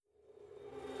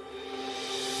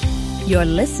You're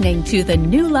listening to the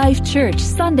New Life Church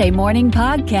Sunday Morning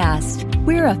Podcast.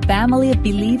 We're a family of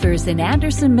believers in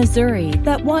Anderson, Missouri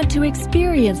that want to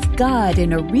experience God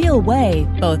in a real way,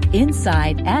 both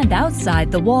inside and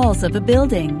outside the walls of a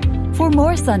building. For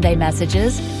more Sunday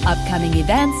messages, upcoming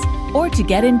events, or to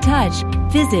get in touch,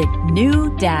 visit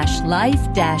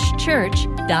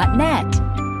new-life-church.net.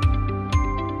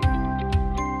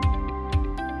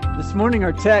 This morning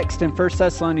our text in 1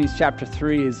 Thessalonians chapter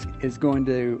 3 is going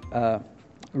to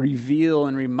reveal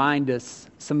and remind us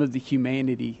some of the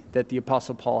humanity that the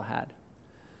Apostle Paul had.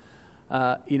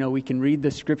 We can read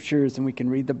the scriptures and we can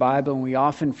read the Bible, and we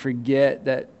often forget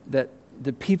that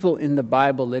the people in the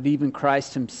Bible, that even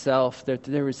Christ himself, that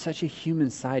there was such a human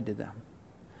side to them.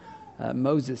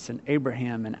 Moses and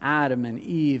Abraham and Adam and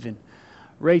Eve and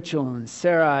Rachel and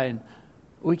Sarai, and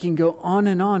we can go on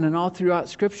and all throughout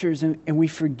scriptures, and we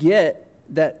forget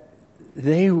that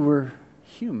they were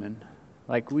human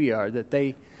like we are, that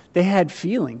they had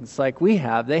feelings like we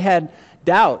have. They had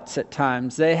doubts at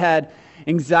times. They had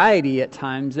anxiety at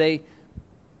times. They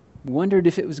wondered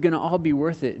if it was going to all be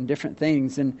worth it and different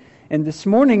things. And this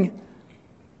morning,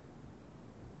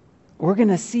 we're going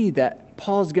to see that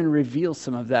Paul's going to reveal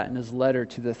some of that in his letter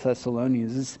to the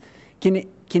Thessalonians. Can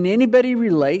anybody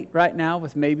relate right now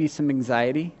with maybe some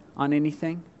anxiety on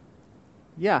anything?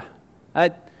 Yeah,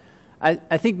 I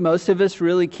think most of us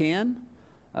really can,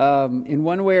 in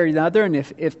one way or another. And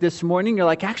if this morning you're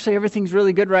like, actually everything's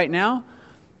really good right now,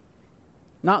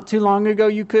 not too long ago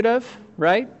you could have,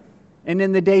 right? And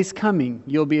in the days coming,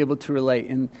 you'll be able to relate.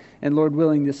 And Lord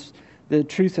willing, the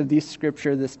truth of this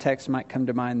scripture, this text might come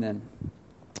to mind then.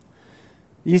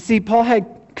 You see, Paul had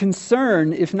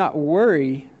concern, if not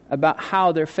worry, about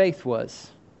how their faith was.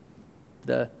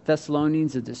 The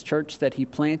Thessalonians of this church that he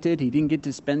planted, he didn't get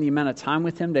to spend the amount of time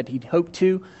with them that he'd hoped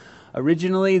to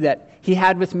originally, that he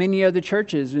had with many other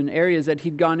churches in areas that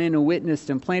he'd gone in and witnessed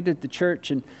and planted the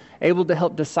church and able to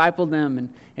help disciple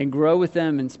them and grow with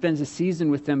them and spends a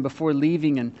season with them before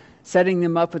leaving and setting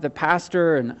them up with a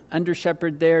pastor and under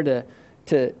shepherd there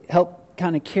to help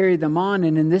kind of carry them on.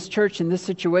 And in this church, in this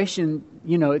situation,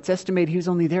 it's estimated he was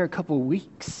only there a couple of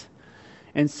weeks.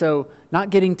 And so not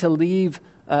getting to leave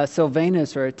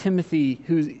Silvanus or Timothy,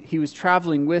 who he was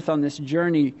traveling with on this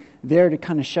journey there to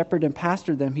kind of shepherd and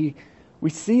pastor them, we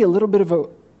see a little bit of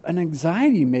an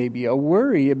anxiety, maybe a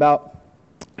worry about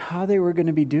how they were going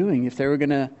to be doing, if they were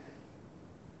going to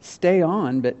stay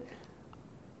on. But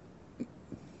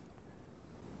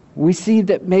we see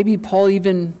that maybe Paul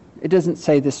even, it doesn't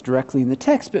say this directly in the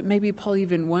text, but maybe Paul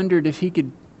even wondered if he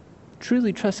could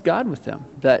truly trust God with them,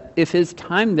 that if his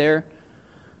time there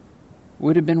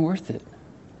would have been worth it.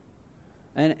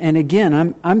 And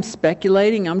again, I'm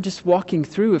speculating. I'm just walking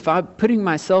through. If I'm putting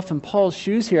myself in Paul's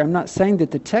shoes here, I'm not saying that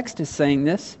the text is saying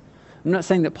this. I'm not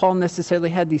saying that Paul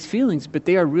necessarily had these feelings, but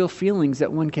they are real feelings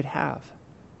that one could have.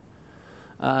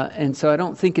 And so I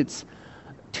don't think it's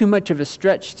too much of a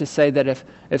stretch to say that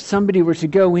if somebody were to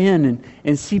go in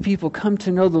and see people come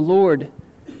to know the Lord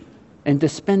and to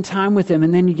spend time with them,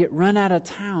 and then you get run out of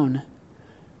town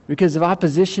because of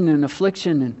opposition and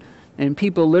affliction and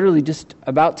people literally just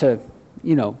about to,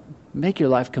 make your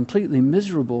life completely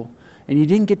miserable, and you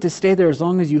didn't get to stay there as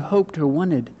long as you hoped or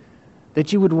wanted,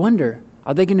 that you would wonder,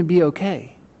 are they going to be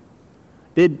okay?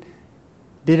 Did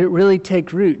it really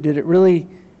take root? Did it really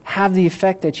have the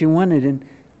effect that you wanted? And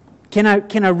can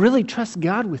I really trust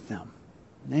God with them?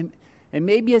 And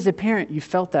maybe as a parent, you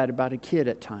felt that about a kid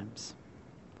at times.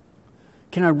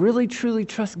 Can I really, truly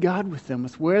trust God with them,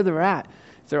 with where they're at?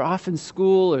 If they're off in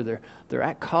school, or they're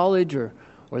at college, or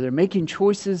they're making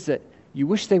choices that you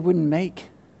wish they wouldn't make.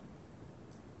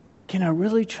 Can I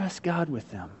really trust God with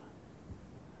them?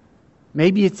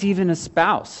 Maybe it's even a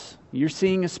spouse. You're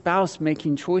seeing a spouse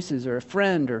making choices, or a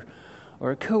friend, or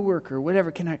a coworker, or whatever.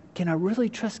 Can I really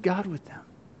trust God with them?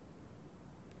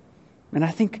 And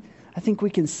I think we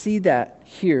can see that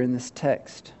here in this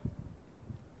text.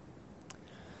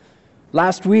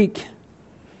 Last week,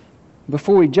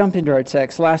 before we jump into our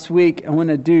text, last week I want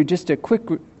to do just a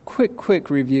quick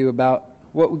review about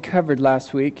what we covered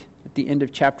last week at the end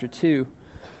of chapter 2.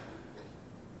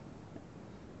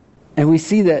 And we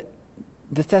see that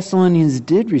the Thessalonians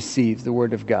did receive the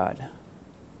Word of God.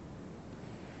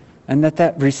 And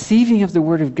that receiving of the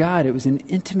Word of God, it was an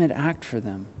intimate act for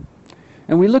them.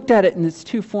 And we looked at it in its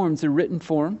two forms, the written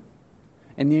form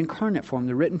and the incarnate form.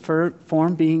 The written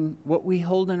form being what we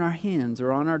hold in our hands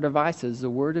or on our devices, the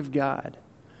Word of God.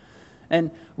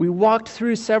 And we walked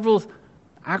through several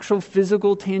actual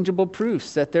physical, tangible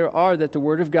proofs that the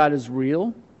Word of God is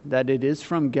real, that it is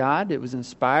from God, it was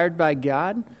inspired by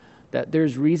God, that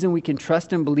there's reason we can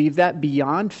trust and believe that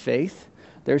beyond faith,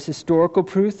 There's historical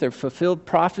proof, there are fulfilled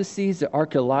prophecies, there are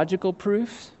archaeological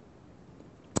proofs.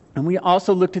 And we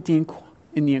also looked at in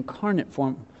the incarnate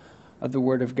form of the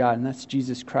Word of God, and that's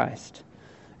Jesus Christ.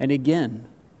 And again,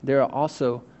 there are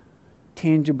also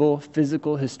tangible,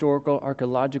 physical, historical,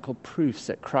 archaeological proofs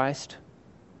that Christ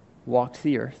walked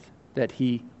the earth, that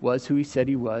he was who he said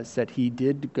he was, that he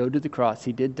did go to the cross,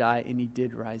 he did die, and he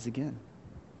did rise again.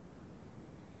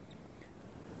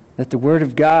 That the Word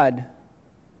of God,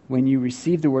 when you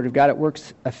receive the Word of God, it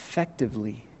works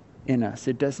effectively in us.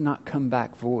 It does not come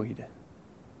back void.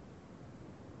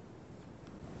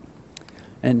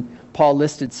 And Paul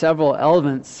listed several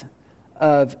elements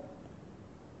of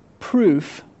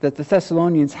proof that the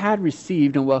Thessalonians had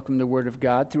received and welcomed the Word of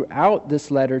God throughout this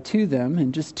letter to them.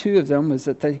 And just two of them was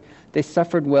that they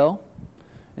suffered well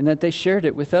and that they shared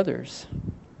it with others.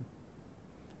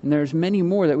 And there's many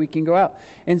more that we can go out.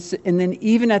 And then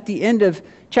even at the end of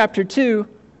chapter 2,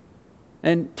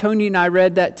 and Tony and I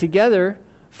read that together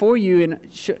for you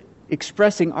and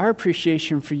expressing our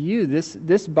appreciation for you,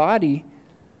 this body,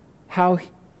 how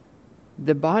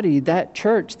the body, that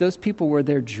church, those people were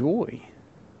their joy.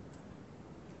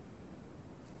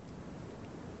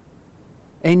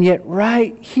 And yet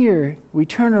right here, we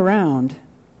turn around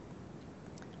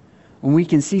and we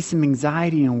can see some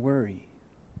anxiety and worry.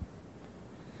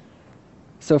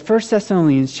 So 1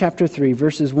 Thessalonians chapter 3,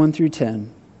 verses 1 through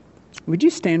 10. Would you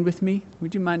stand with me?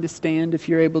 Would you mind to stand if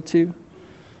you're able to?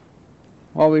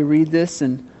 While we read this.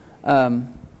 And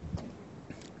I'm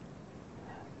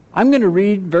going to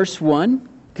read verse 1,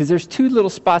 because there's two little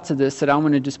spots of this that I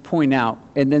want to just point out.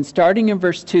 And then starting in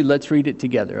verse 2, let's read it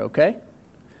together, okay?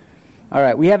 All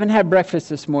right, we haven't had breakfast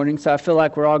this morning, so I feel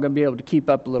like we're all going to be able to keep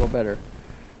up a little better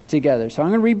together. So I'm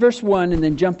going to read verse 1 and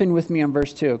then jump in with me on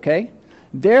verse 2, okay?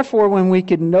 Therefore, when we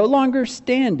could no longer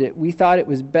stand it, we thought it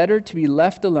was better to be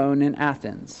left alone in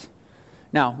Athens.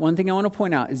 Now, one thing I want to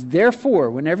point out is therefore,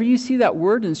 whenever you see that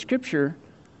word in Scripture,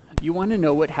 you want to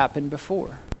know what happened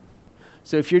before.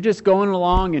 So if you're just going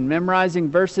along and memorizing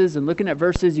verses and looking at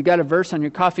verses, you got a verse on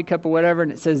your coffee cup or whatever,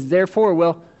 and it says therefore,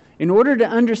 well, in order to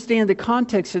understand the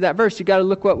context of that verse, you got to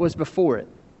look what was before it.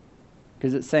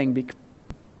 Because it's saying,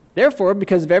 therefore,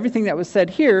 because of everything that was said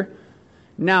here,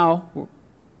 now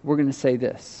we're going to say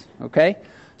this. Okay?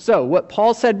 So, what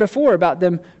Paul said before about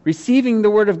them receiving the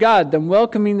Word of God, them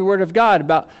welcoming the Word of God,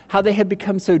 about how they had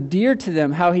become so dear to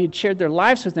them, how he had shared their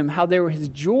lives with them, how they were his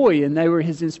joy and they were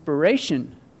his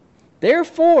inspiration.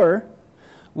 Therefore,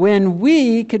 when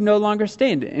we could no longer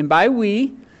stand it, and by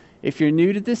we, if you're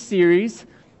new to this series,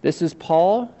 this is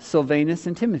Paul, Silvanus,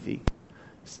 and Timothy.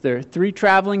 So they're three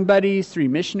traveling buddies, three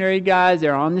missionary guys.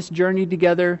 They're on this journey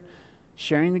together,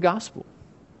 sharing the gospel.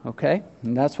 Okay?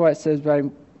 And that's why it says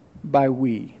by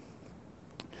we.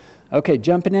 Okay,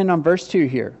 jumping in on verse 2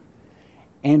 here.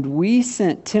 And we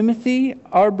sent Timothy,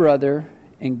 our brother,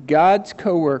 and God's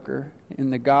co-worker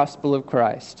in the gospel of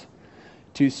Christ,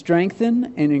 to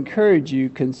strengthen and encourage you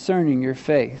concerning your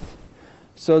faith,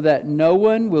 so that no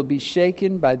one will be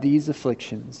shaken by these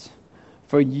afflictions.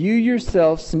 For you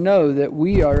yourselves know that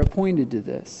we are appointed to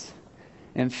this.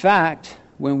 In fact,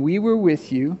 when we were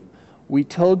with you, we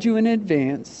told you in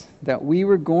advance that we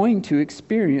were going to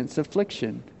experience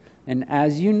affliction. And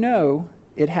as you know,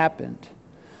 it happened.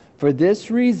 For this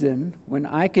reason, when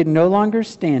I could no longer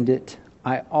stand it,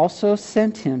 I also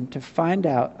sent him to find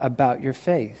out about your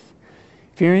faith,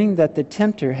 fearing that the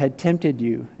tempter had tempted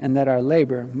you, and that our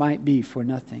labor might be for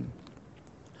nothing.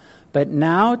 But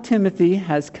now Timothy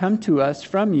has come to us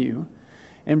from you,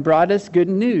 and brought us good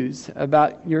news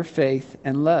about your faith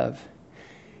and love.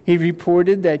 He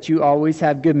reported that you always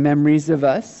have good memories of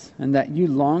us, and that you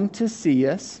long to see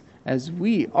us, as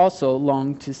we also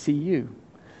long to see you.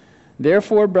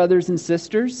 Therefore, brothers and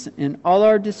sisters, in all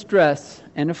our distress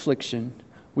and affliction,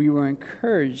 we were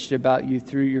encouraged about you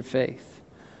through your faith.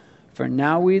 For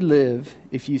now we live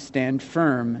if you stand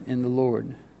firm in the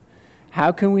Lord.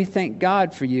 How can we thank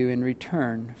God for you in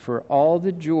return for all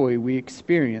the joy we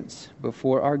experience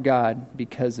before our God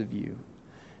because of you,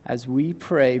 as we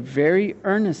pray very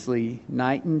earnestly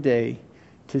night and day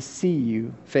to see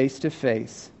you face to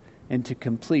face and to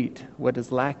complete what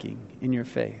is lacking in your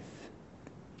faith?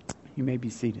 You may be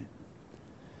seated.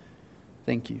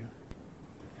 Thank you.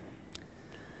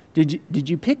 Did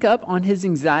you pick up on his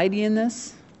anxiety in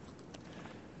this?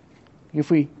 If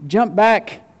we jump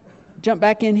back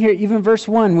in here, even verse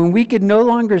 1, when we could no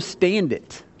longer stand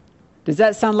it. Does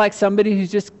that sound like somebody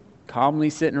who's just calmly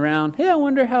sitting around, hey, I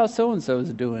wonder how so-and-so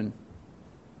is doing?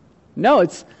 No,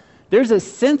 there's a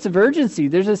sense of urgency.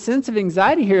 There's a sense of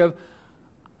anxiety here of,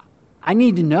 I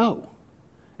need to know.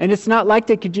 And it's not like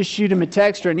they could just shoot him a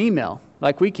text or an email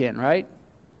like we can, right?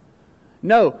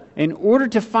 No, in order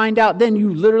to find out, then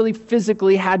you literally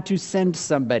physically had to send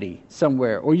somebody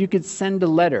somewhere, or you could send a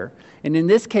letter. And in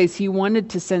this case, he wanted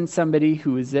to send somebody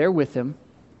who was there with him,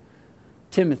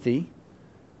 Timothy,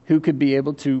 who could be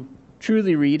able to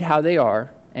truly read how they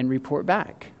are and report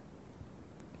back.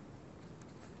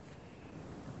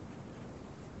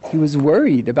 He was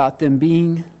worried about them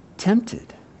being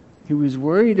tempted. He was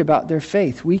worried about their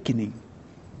faith weakening.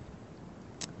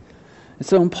 And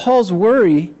so in Paul's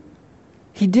worry,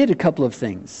 he did a couple of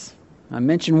things. I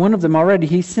mentioned one of them already.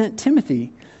 He sent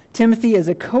Timothy as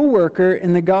a co-worker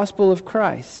in the gospel of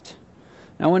Christ.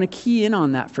 Now, I want to key in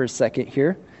on that for a second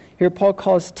here. Here Paul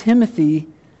calls Timothy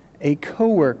a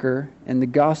co-worker in the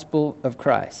gospel of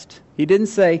Christ. He didn't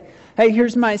say, hey,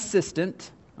 here's my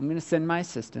assistant. I'm going to send my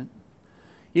assistant.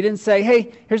 He didn't say,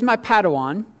 hey, here's my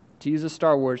Padawan, to use a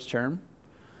Star Wars term.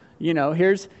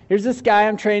 Here's this guy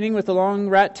I'm training with a long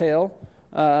rat tail,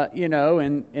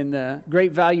 in the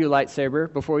great value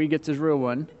lightsaber before he gets his real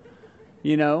one.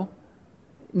 No,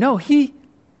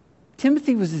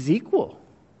 Timothy was his equal.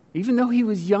 Even though he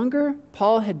was younger,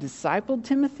 Paul had discipled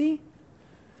Timothy.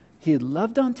 He had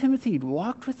loved on Timothy. He'd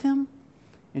walked with him.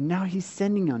 And now he's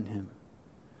sending on him.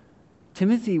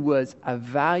 Timothy was a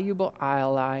valuable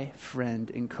ally,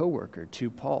 friend, and co-worker to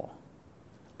Paul.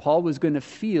 Paul was going to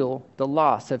feel the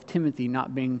loss of Timothy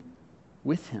not being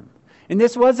with him. And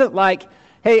this wasn't like,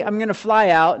 hey, I'm going to fly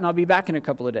out and I'll be back in a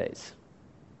couple of days.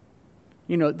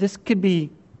 This could be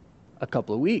a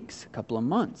couple of weeks, a couple of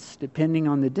months, depending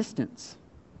on the distance.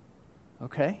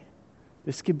 Okay?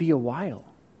 This could be a while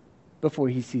before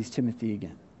he sees Timothy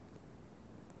again.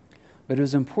 But it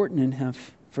was important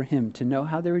enough for him to know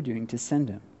how they were doing to send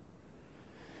him.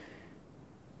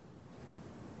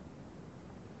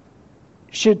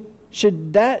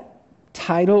 Should that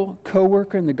title,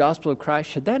 co-worker in the gospel of Christ,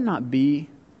 should that not be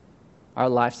our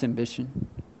life's ambition?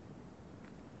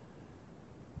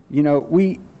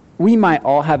 We might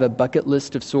all have a bucket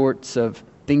list of sorts of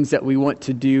things that we want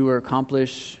to do or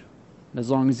accomplish as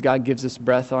long as God gives us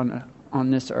breath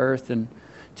on this earth and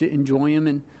to enjoy Him.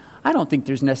 And I don't think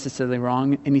there's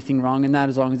necessarily anything wrong in that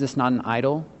as long as it's not an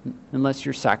idol, unless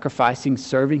you're sacrificing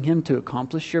serving Him to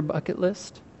accomplish your bucket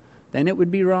list. Then it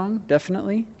would be wrong,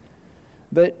 definitely.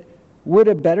 But would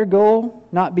a better goal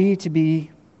not be to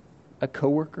be a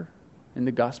co-worker in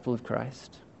the gospel of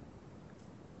Christ?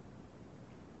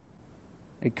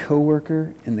 A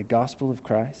co-worker in the gospel of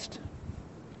Christ?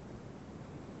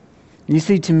 You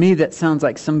see, to me, that sounds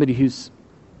like somebody who's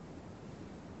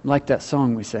like that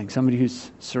song we sang, somebody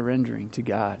who's surrendering to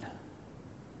God.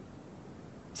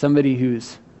 Somebody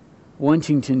who's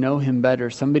wanting to know Him better.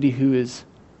 Somebody who is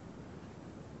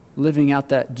living out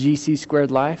that GC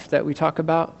squared life that we talk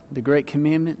about. The Great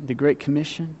Commandment, the Great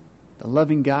Commission. The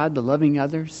loving God, the loving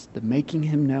others, the making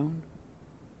Him known.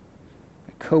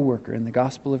 A co-worker in the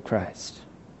gospel of Christ.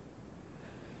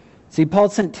 See, Paul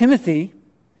sent Timothy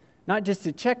not just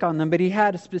to check on them, but he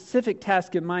had a specific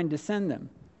task in mind to send them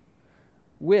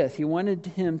with. He wanted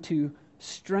him to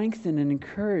strengthen and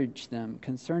encourage them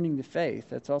concerning the faith.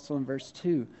 That's also in verse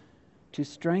 2. To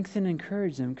strengthen and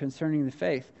encourage them concerning the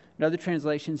faith. In other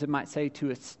translations, it might say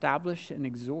to establish and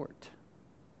exhort.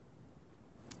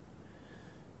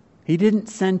 He didn't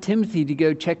send Timothy to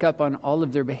go check up on all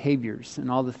of their behaviors and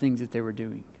all the things that they were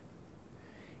doing.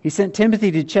 He sent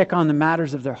Timothy to check on the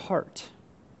matters of their heart.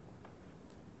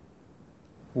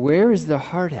 Where is their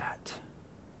heart at?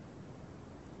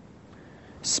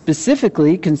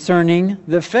 Specifically concerning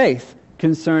the faith,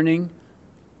 concerning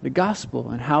the gospel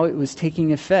and how it was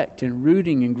taking effect and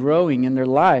rooting and growing in their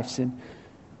lives, and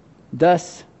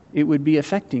thus it would be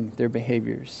affecting their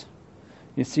behaviors.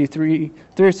 You see, three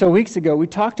or so weeks ago, we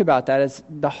talked about that as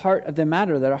the heart of the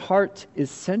matter, that our heart is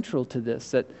central to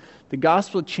this, that the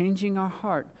gospel changing our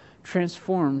heart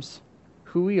transforms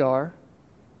who we are,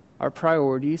 our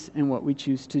priorities, and what we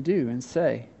choose to do and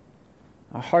say.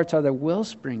 Our hearts are the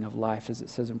wellspring of life, as it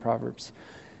says in Proverbs.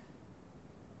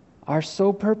 Our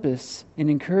sole purpose in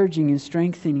encouraging and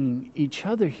strengthening each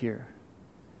other here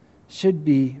should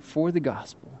be for the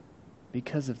gospel,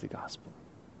 because of the gospel.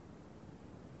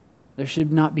 There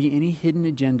should not be any hidden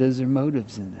agendas or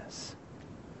motives in this.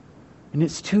 And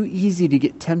it's too easy to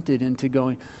get tempted into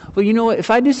going, well, you know what, if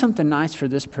I do something nice for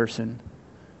this person,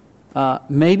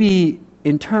 maybe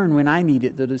in turn when I need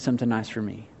it, they'll do something nice for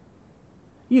me.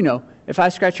 If I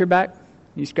scratch your back,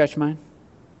 you scratch mine.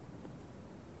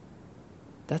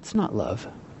 That's not love.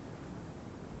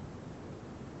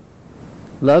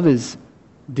 Love is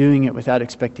doing it without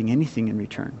expecting anything in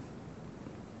return.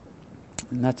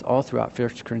 And that's all throughout 1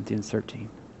 Corinthians 13.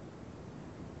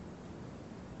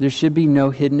 There should be no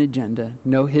hidden agenda,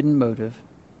 no hidden motive.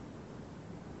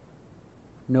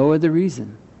 No other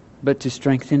reason but to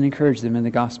strengthen and encourage them in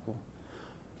the gospel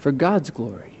for God's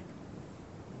glory.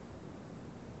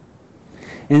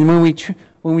 And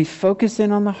when we focus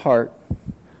in on the heart,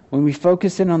 when we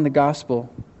focus in on the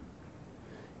gospel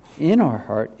in our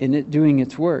heart, in it doing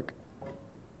its work,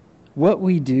 what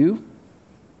we do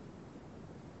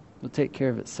will take care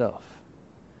of itself.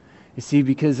 You see,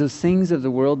 because those things of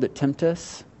the world that tempt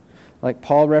us, like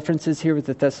Paul references here with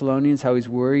the Thessalonians, how he's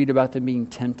worried about them being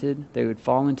tempted, they would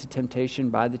fall into temptation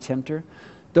by the tempter.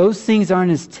 Those things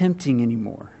aren't as tempting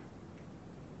anymore.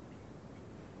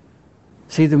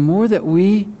 See, the more that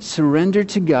we surrender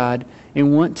to God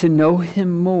and want to know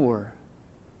Him more,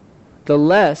 the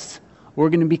less we're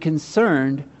going to be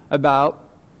concerned about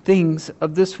things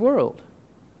of this world.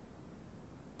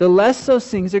 The less those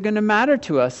things are going to matter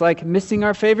to us, like missing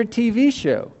our favorite TV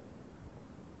show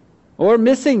or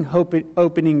missing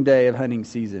opening day of hunting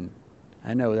season.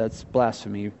 I know that's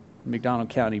blasphemy in McDonald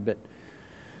County, but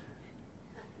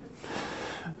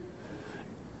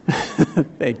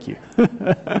thank you.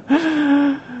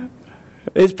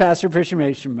 It's Pastor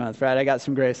Appreciation Month, right? I got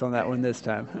some grace on that one this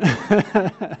time.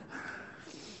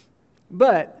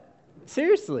 But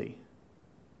seriously,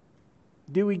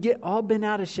 do we get all bent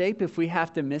out of shape if we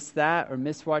have to miss that, or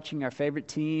miss watching our favorite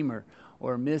team,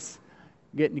 or miss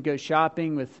getting to go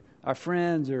shopping with our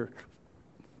friends, or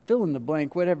fill in the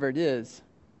blank, whatever it is?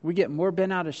 We get more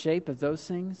bent out of shape of those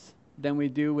things than we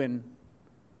do when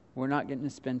we're not getting to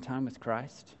spend time with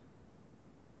Christ,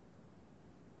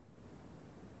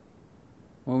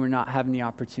 when we're not having the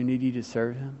opportunity to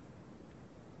serve Him.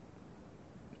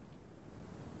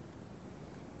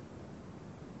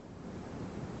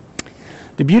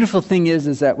 The beautiful thing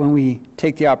is that when we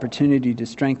take the opportunity to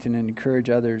strengthen and encourage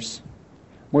others,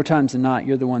 more times than not,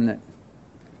 you're the one that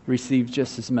receives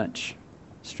just as much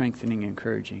strengthening and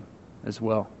encouraging as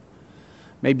well.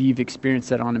 Maybe you've experienced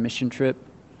that on a mission trip,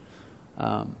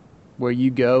 where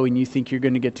you go and you think you're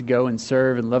going to get to go and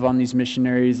serve and love on these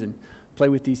missionaries and play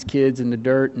with these kids in the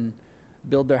dirt and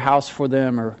build their house for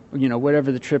them, or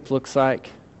whatever the trip looks like.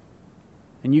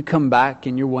 And you come back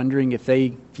and you're wondering if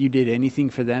you did anything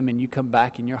for them, and you come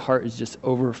back and your heart is just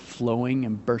overflowing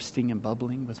and bursting and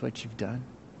bubbling with what you've done.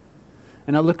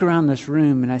 And I look around this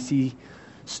room and I see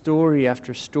story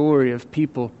after story of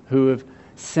people who have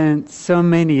sent so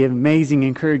many amazing,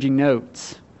 encouraging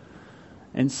notes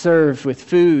and served with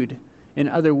food in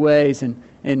other ways,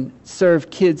 and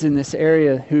serve kids in this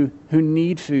area who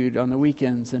need food on the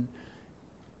weekends. And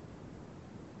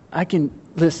I can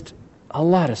list a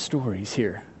lot of stories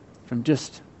here from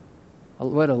just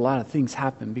what a lot of things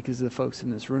happen because of the folks in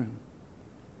this room.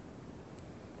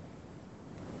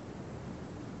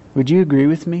 Would you agree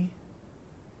with me?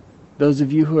 Those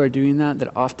of you who are doing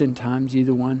that oftentimes you're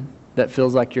the one that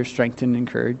feels like you're strengthened and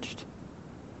encouraged.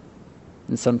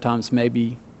 And sometimes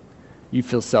maybe you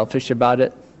feel selfish about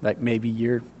it, like maybe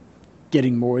you're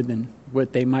getting more than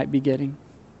what they might be getting.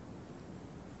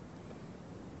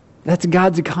 That's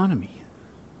God's economy.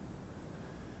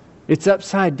 It's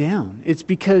upside down. It's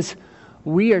because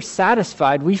we are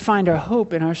satisfied. We find our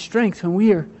hope and our strength when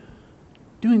we are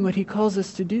doing what He calls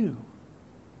us to do.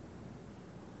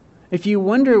 If you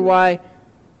wonder why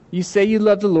you say you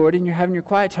love the Lord and you're having your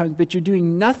quiet times, but you're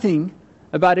doing nothing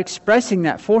about expressing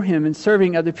that for Him and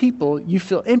serving other people, you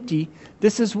feel empty,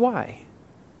 this is why.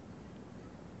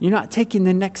 You're not taking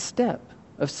the next step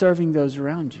of serving those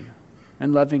around you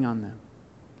and loving on them.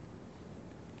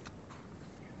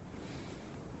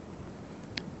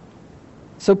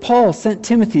 So Paul sent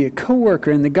Timothy, a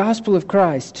co-worker in the gospel of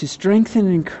Christ, to strengthen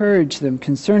and encourage them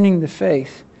concerning the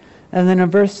faith. And then in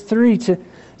verse 3,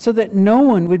 so that no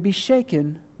one would be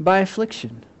shaken by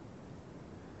affliction.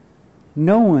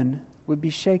 No one would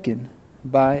be shaken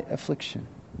by affliction.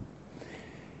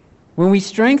 When we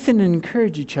strengthen and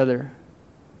encourage each other,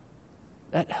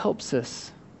 that helps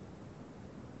us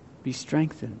be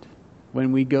strengthened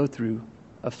when we go through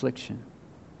affliction.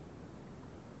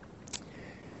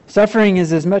 Suffering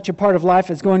is as much a part of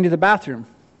life as going to the bathroom.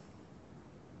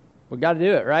 We've got to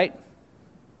do it, right?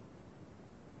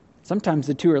 Sometimes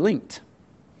the two are linked.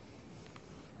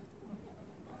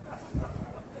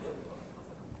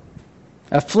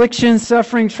 Affliction,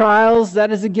 suffering, trials,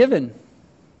 that is a given.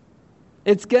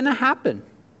 It's going to happen.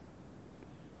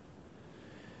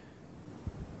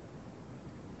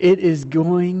 It is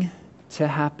going to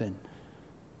happen.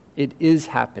 It is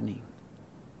happening.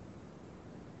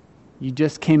 You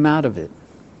just came out of it.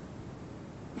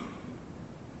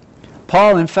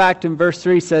 Paul, in fact, in verse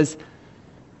 3 says,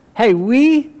 hey,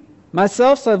 we,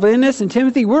 myself, Silvanus, and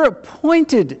Timothy, we're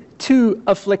appointed to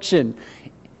affliction.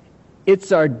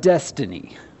 It's our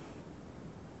destiny.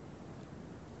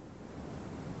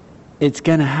 It's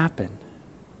going to happen.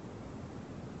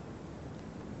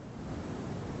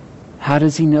 How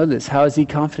does he know this? How is he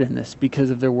confident in this? Because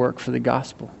of their work for the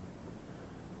gospel.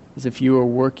 As if you are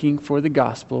working for the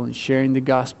gospel and sharing the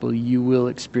gospel, you will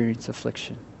experience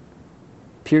affliction.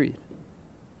 Period.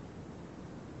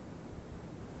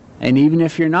 And even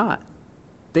if you're not,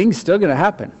 things still going to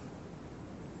happen.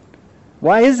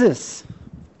 Why is this?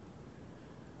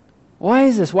 Why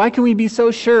is this? Why can we be so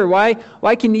sure? Why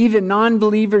can even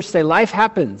non-believers say life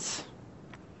happens?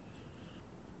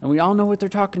 And we all know what they're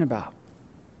talking about.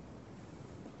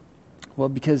 Well,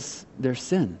 because there's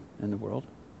sin in the world.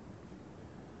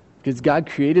 Because God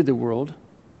created the world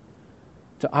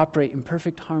to operate in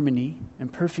perfect harmony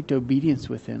and perfect obedience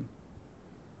with Him.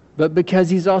 But because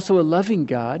He's also a loving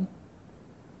God,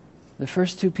 the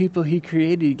first two people He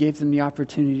created, He gave them the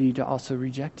opportunity to also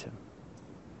reject Him.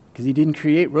 Because He didn't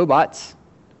create robots.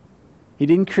 He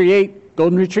didn't create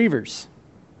golden retrievers.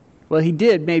 Well, He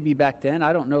did maybe back then.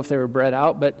 I don't know if they were bred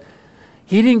out, but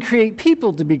He didn't create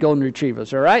people to be golden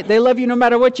retrievers, all right? They love you no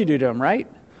matter what you do to them, right?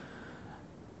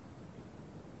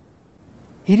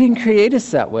 He didn't create us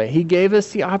that way. He gave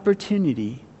us the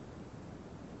opportunity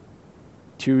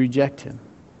to reject Him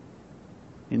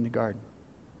in the garden.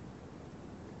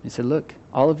 He said, look,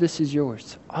 all of this is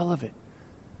yours. All of it.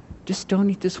 Just don't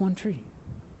eat this one tree.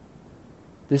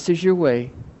 This is your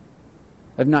way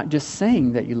of not just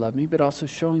saying that you love me, but also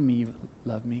showing me you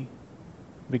love me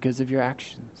because of your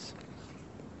actions.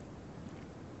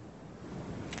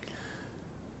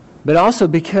 But also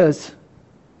because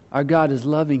our God is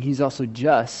loving, He's also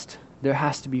just. There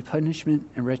has to be punishment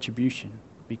and retribution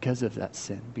because of that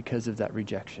sin, because of that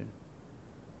rejection.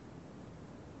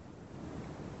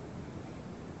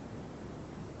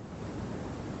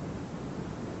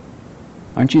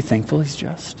 Aren't you thankful He's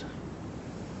just?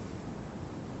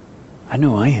 I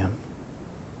know I am.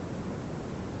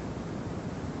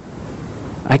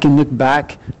 I can look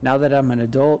back now that I'm an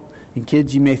adult, and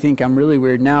kids, you may think I'm really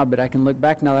weird now, but I can look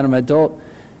back now that I'm an adult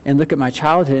and look at my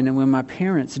childhood, and when my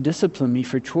parents disciplined me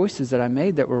for choices that I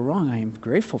made that were wrong, I am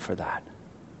grateful for that.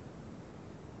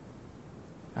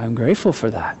 I'm grateful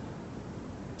for that.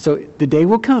 So the day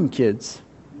will come, kids.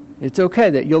 It's okay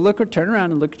that you'll look or turn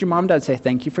around and look at your mom and dad and say,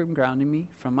 thank you for grounding me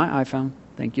from my iPhone.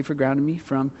 Thank you for grounding me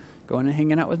from going and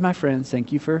hanging out with my friends.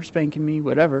 Thank you for spanking me,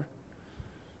 whatever.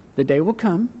 The day will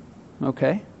come,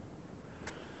 okay?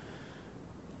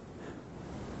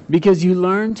 Because you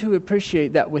learn to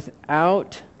appreciate that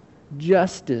without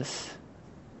justice,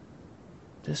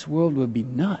 this world would be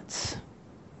nuts.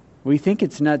 We think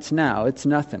it's nuts now. It's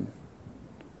nothing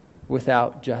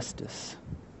without justice.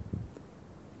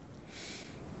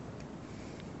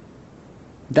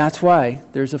 That's why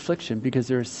there's affliction, because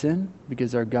there is sin,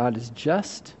 because our God is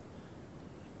just.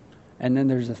 And then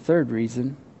there's a third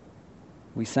reason.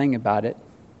 We sang about it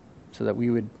so that we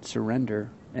would surrender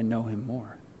and know Him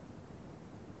more.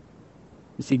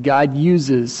 You see, God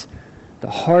uses the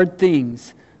hard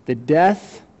things, the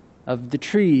death of the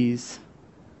trees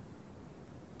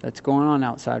that's going on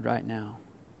outside right now,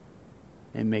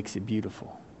 and makes it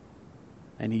beautiful.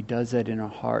 And He does that in our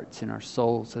hearts, in our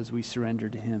souls, as we surrender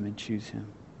to Him and choose Him.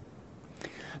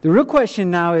 The real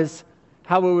question now is,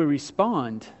 how will we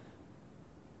respond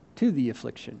to the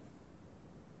affliction?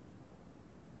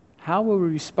 How will we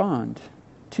respond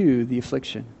to the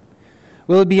affliction?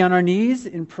 Will it be on our knees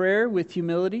in prayer with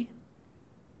humility?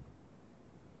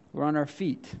 Or on our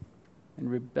feet in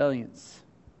rebellions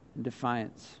and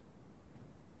defiance?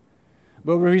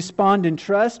 Will we respond in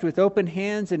trust with open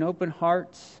hands and open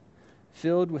hearts,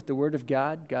 filled with the Word of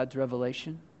God, God's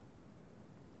revelation?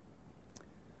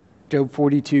 Job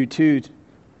 42:2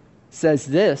 says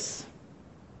this,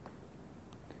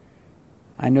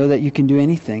 I know that you can do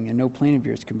anything, and no plan of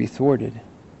yours can be thwarted.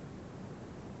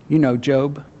 You know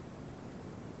Job,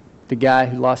 the guy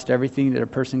who lost everything that a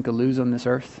person could lose on this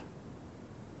earth.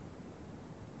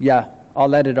 Yeah, all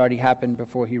that had already happened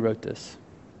before he wrote this.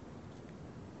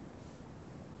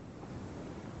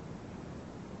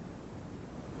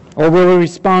 Or will we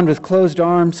respond with closed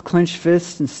arms, clenched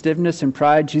fists, and stiffness and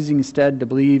pride, choosing instead to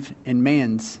believe in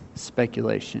man's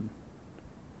speculation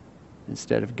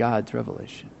instead of God's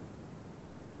revelation?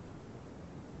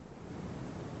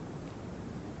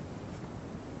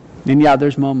 And yeah,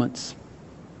 there's moments.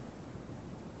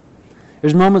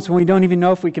 There's moments when we don't even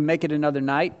know if we can make it another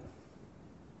night.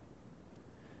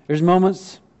 There's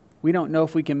moments we don't know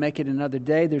if we can make it another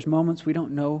day. There's moments we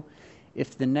don't know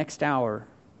if the next hour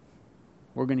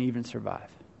we're going to even survive.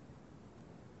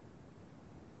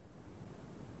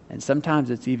 And sometimes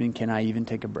it's even, can I even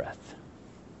take a breath?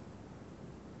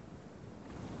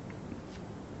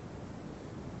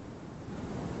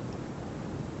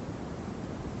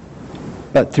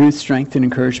 but through strength and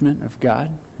encouragement of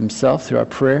God Himself, through our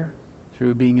prayer,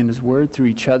 through being in His Word, through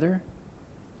each other.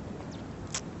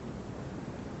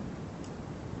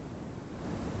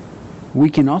 We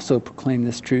can also proclaim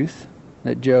this truth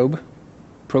that Job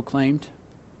proclaimed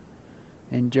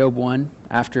in Job 1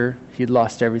 after he'd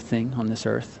lost everything on this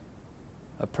earth.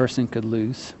 A person could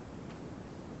lose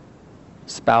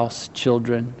spouse,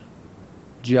 children,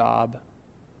 job,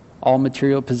 all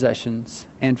material possessions,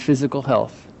 and physical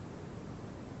health.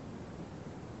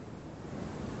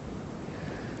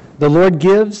 The Lord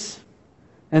gives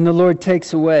and the Lord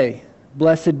takes away.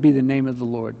 Blessed be the name of the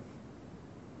Lord.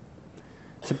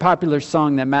 It's a popular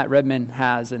song that Matt Redman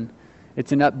has, and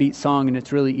it's an upbeat song, and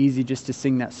it's really easy just to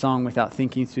sing that song without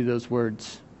thinking through those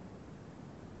words.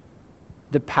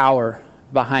 The power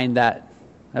behind that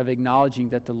of acknowledging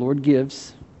that the Lord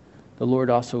gives, the Lord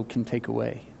also can take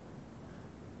away.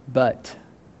 But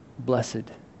blessed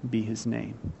be His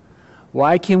name.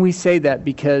 Why can we say that?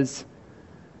 Because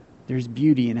there's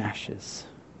beauty in ashes.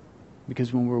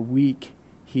 Because when we're weak,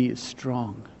 He is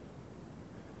strong.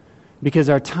 Because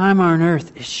our time on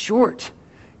earth is short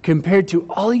compared to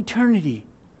all eternity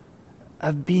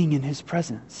of being in His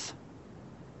presence.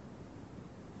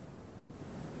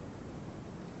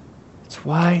 It's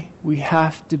why we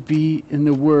have to be in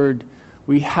the Word.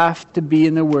 We have to be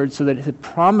in the Word so that the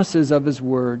promises of His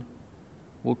Word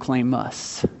will claim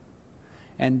us.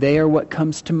 And they are what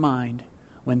comes to mind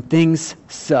when things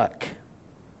suck.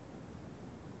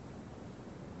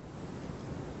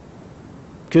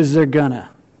 Because they're gonna.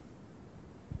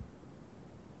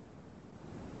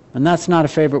 And that's not a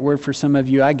favorite word for some of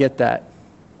you. I get that.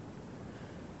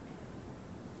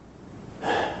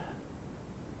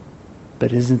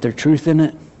 But isn't there truth in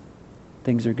it?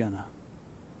 Things are gonna.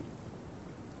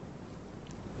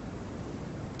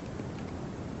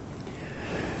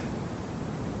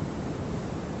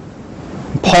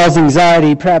 Paul's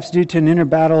anxiety, perhaps due to an inner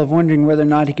battle of wondering whether or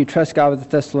not he could trust God with the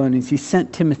Thessalonians, he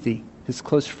sent Timothy, his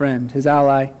close friend, his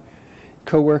ally,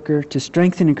 co-worker, to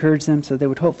strengthen and encourage them so they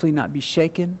would hopefully not be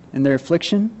shaken in their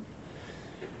affliction.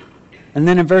 And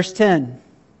then in verse 10,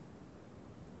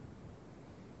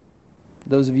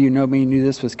 those of you who know me knew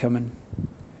this was coming.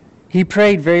 He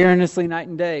prayed very earnestly night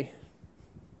and day.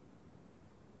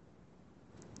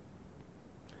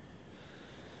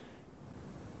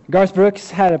 Garth Brooks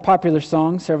had a popular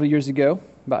song several years ago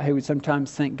about how he would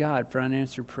sometimes thank God for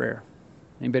unanswered prayer.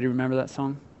 Anybody remember that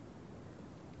song?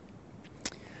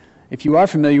 If you are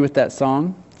familiar with that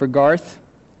song, for Garth,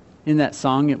 in that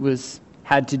song it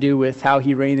had to do with how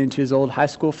he ran into his old high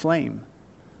school flame.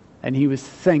 And he was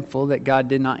thankful that God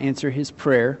did not answer his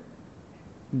prayer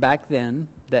back then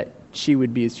that she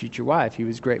would be his future wife. He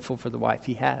was grateful for the wife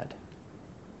he had.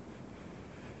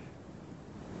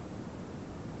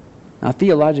 Now,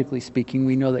 theologically speaking,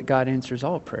 we know that God answers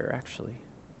all prayer, actually.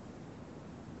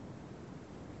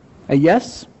 A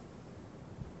yes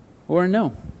or a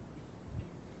no.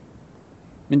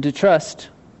 And to trust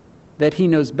that He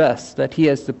knows best, that He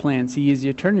has the plans. He has the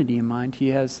eternity in mind. He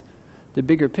has the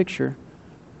bigger picture.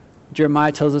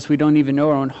 Jeremiah tells us we don't even know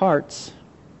our own hearts.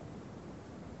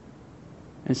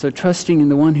 And so trusting in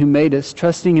the one who made us,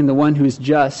 trusting in the one who is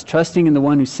just, trusting in the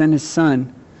one who sent His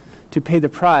Son to pay the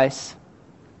price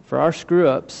for our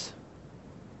screw-ups,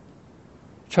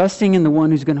 trusting in the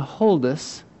one who's going to hold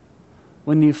us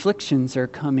when the afflictions are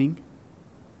coming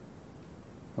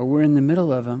or we're in the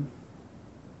middle of them,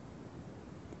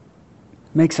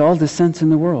 makes all the sense in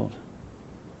the world.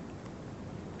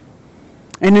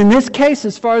 And in this case,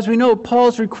 as far as we know,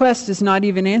 Paul's request is not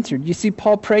even answered. You see,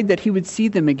 Paul prayed that he would see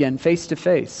them again face to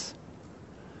face.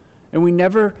 And we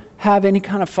never have any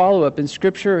kind of follow-up in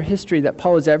Scripture or history that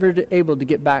Paul was ever able to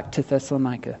get back to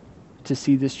Thessalonica to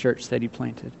see this church that he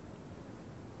planted.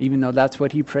 Even though that's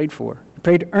what he prayed for. He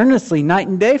prayed earnestly night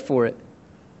and day for it.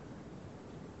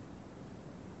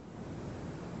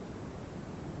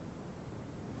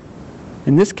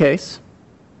 In this case,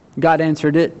 God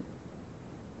answered it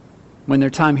when their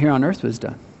time here on earth was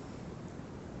done.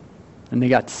 And they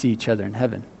got to see each other in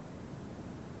heaven.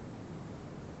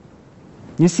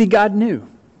 You see, God knew.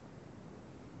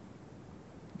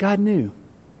 God knew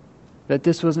that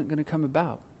this wasn't going to come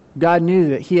about. God knew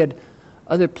that He had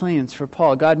other plans for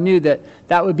Paul. God knew that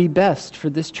that would be best for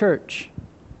this church.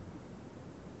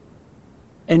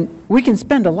 And we can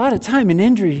spend a lot of time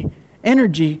and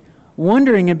energy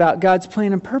wondering about God's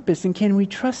plan and purpose, and can we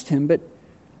trust Him? But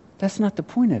that's not the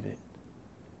point of it.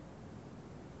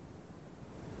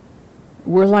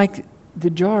 We're like the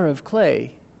jar of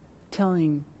clay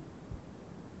telling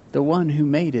the one who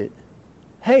made it,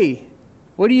 hey,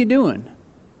 what are you doing?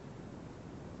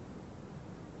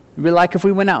 It'd be like if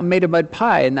we went out and made a mud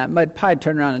pie, and that mud pie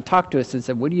turned around and talked to us and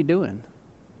said, "What are you doing?"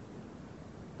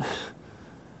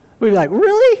 We'd be like,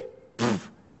 "Really?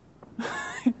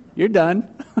 You're done.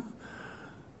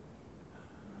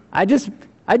 I just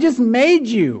made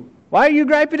you. Why are you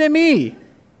griping at me?"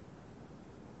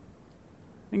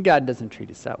 And God doesn't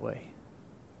treat us that way.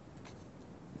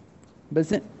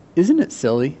 But isn't it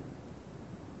silly?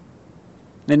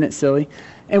 Isn't it silly?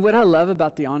 And what I love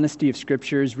about the honesty of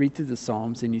Scripture is read through the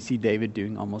Psalms and you see David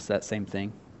doing almost that same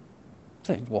thing. It's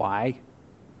like, why?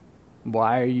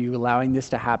 Why are you allowing this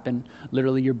to happen?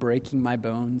 Literally, you're breaking my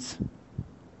bones.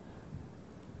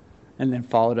 And then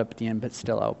followed up at the end, but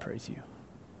still I'll praise you.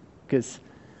 Because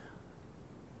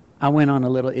I went on a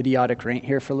little idiotic rant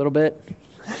here for a little bit.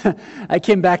 I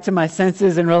came back to my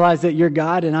senses and realized that you're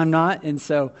God and I'm not. And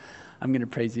so I'm going to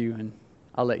praise you, and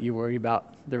I'll let you worry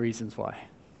about the reasons why.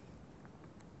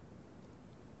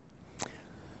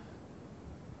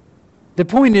 The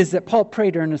point is that Paul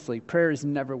prayed earnestly. Prayer is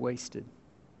never wasted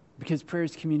because prayer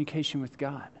is communication with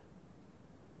God.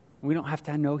 We don't have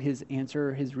to know his answer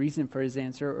or his reason for his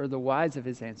answer or the whys of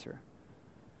his answer.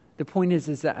 The point is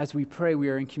that as we pray, we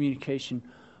are in communication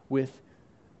with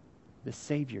the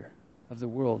Savior of the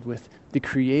world, with the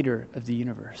Creator of the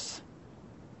universe.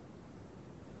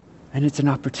 And it's an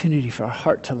opportunity for our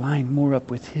heart to line more up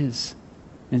with his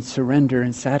in surrender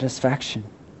and satisfaction.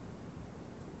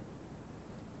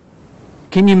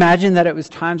 Can you imagine that it was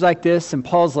times like this in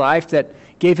Paul's life that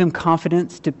gave him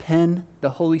confidence to pen the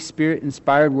Holy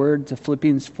Spirit-inspired words of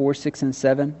Philippians 4, 6, and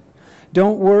 7?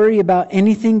 Don't worry about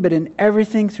anything, but in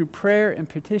everything through prayer and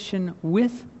petition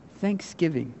with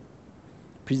thanksgiving.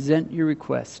 Present your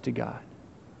requests to God.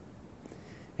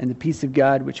 And the peace of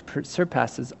God, which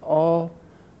surpasses all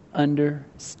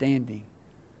understanding.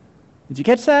 Did you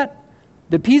catch that?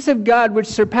 The peace of God, which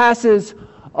surpasses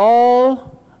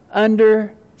all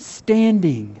understanding,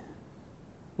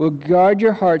 will guard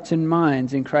your hearts and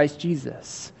minds in Christ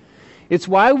Jesus. It's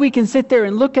why we can sit there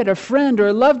and look at a friend or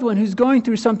a loved one who's going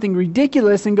through something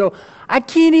ridiculous and go, "I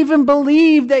can't even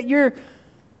believe that you're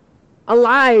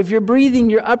alive, you're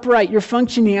breathing, you're upright, you're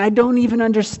functioning. I don't even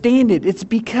understand it." It's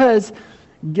because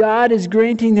God is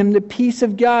granting them the peace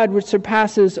of God which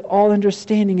surpasses all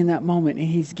understanding in that moment, and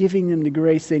he's giving them the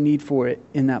grace they need for it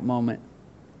in that moment.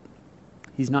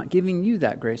 He's not giving you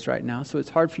that grace right now, so it's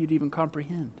hard for you to even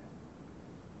comprehend.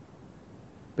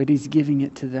 But he's giving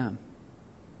it to them.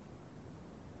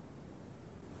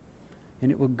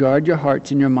 And it will guard your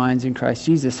hearts and your minds in Christ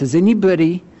Jesus. Has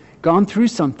anybody gone through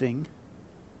something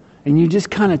and you just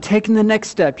kind of taken the next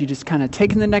step, you just kind of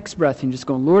taken the next breath, and you're just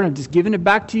going, "Lord, I'm just giving it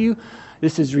back to you.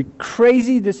 This is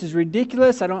crazy. This is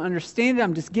ridiculous. I don't understand it.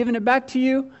 I'm just giving it back to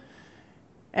you."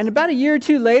 And about a year or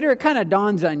two later, it kind of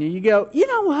dawns on you. You go, "You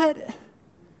know what?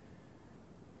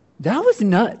 That was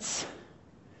nuts."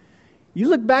 You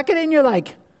look back at it and you're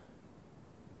like,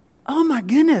 "Oh my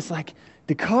goodness, like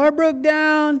the car broke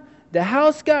down, the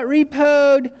house got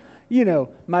repoed,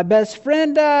 my best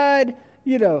friend died,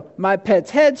 my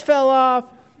pet's heads fell off,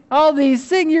 all these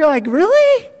things." You're like,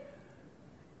 "Really?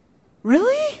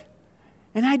 Really?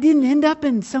 And I didn't end up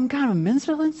in some kind of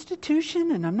mental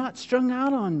institution, and I'm not strung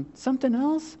out on something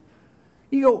else?"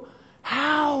 You go,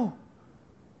 "How?"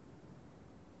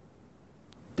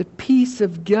 The peace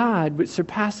of God, which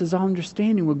surpasses all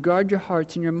understanding, will guard your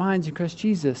hearts and your minds in Christ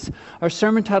Jesus. Our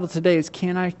sermon title today is,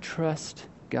 "Can I Trust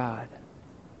God?"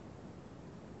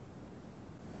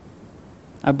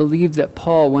 I believe that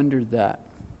Paul wondered that,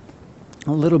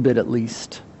 a little bit at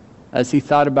least, as he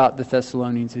thought about the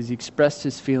Thessalonians, as he expressed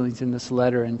his feelings in this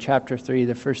letter in chapter 3,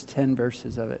 the first 10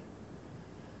 verses of it.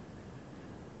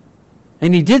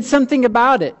 And he did something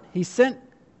about it. He sent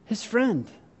his friend,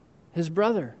 his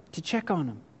brother, to check on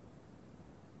him.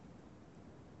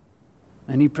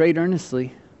 And he prayed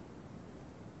earnestly.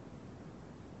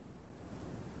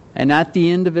 And at the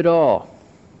end of it all,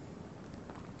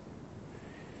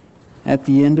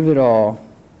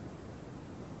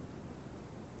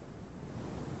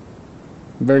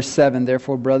 verse 7,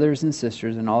 "Therefore, brothers and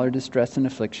sisters, in all our distress and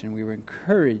affliction, we were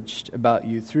encouraged about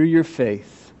you through your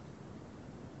faith.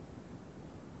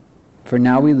 For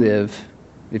now we live,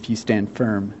 if you stand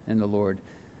firm in the Lord.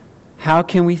 How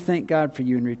can we thank God for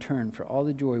you in return for all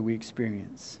the joy we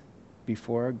experience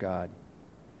before our God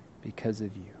because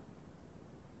of you?"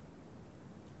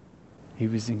 He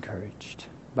was encouraged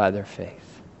by their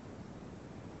faith.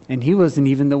 And he wasn't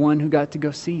even the one who got to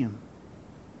go see him.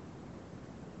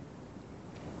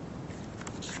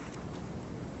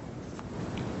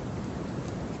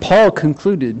 Paul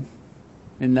concluded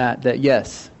in that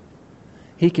yes,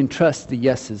 he can trust the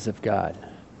yeses of God.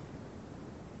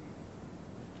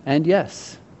 And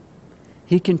yes,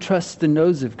 He can trust the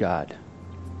no's of God.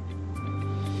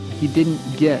 He didn't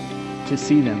get to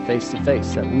see them face to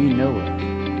face that we know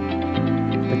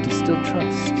of, but to still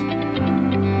trust.